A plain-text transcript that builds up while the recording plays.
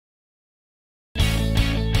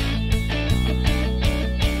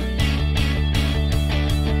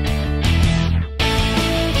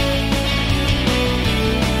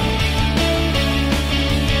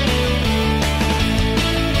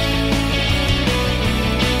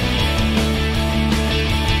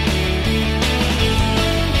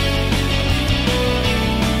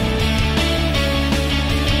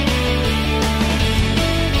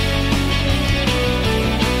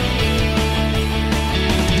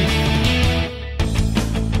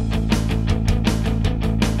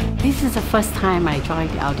This is the first time I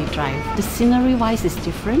drive the Audi Drive. The scenery-wise is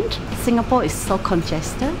different. Singapore is so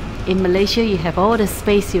congested. In Malaysia, you have all the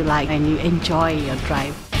space you like and you enjoy your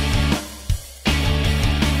drive.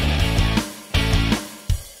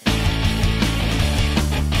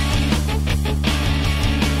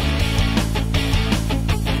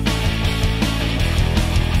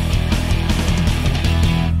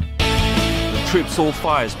 The trip so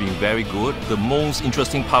far has been very good. The most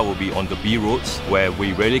interesting part will be on the B roads, where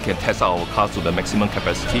we really can test out our cars to the maximum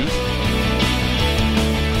capacity.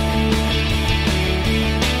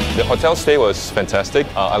 The hotel stay was fantastic.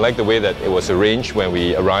 I like the way that it was arranged when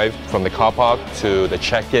we arrived. From the car park to the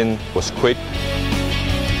check-in was quick.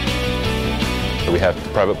 We have the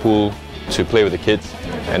private pool to play with the kids,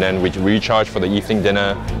 and then we recharge for the evening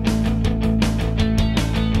dinner.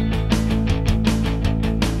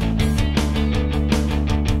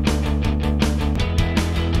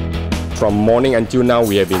 From morning until now,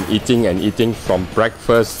 we have been eating and eating from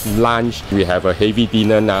breakfast, lunch. We have a heavy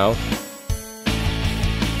dinner now.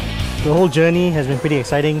 The whole journey has been pretty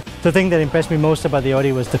exciting. The thing that impressed me most about the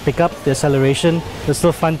Audi was the pickup, the acceleration. It's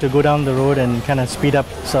still fun to go down the road and kind of speed up,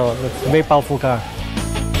 so it's a very powerful car.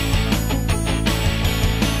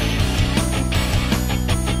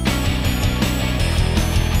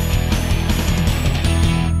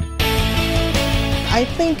 I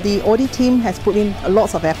think the Audi team has put in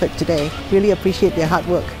lots of effort today. Really appreciate their hard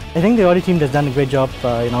work. I think the Audi team has done a great job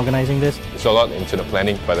in organizing this. There's a lot into the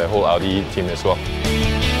planning by the whole Audi team as well.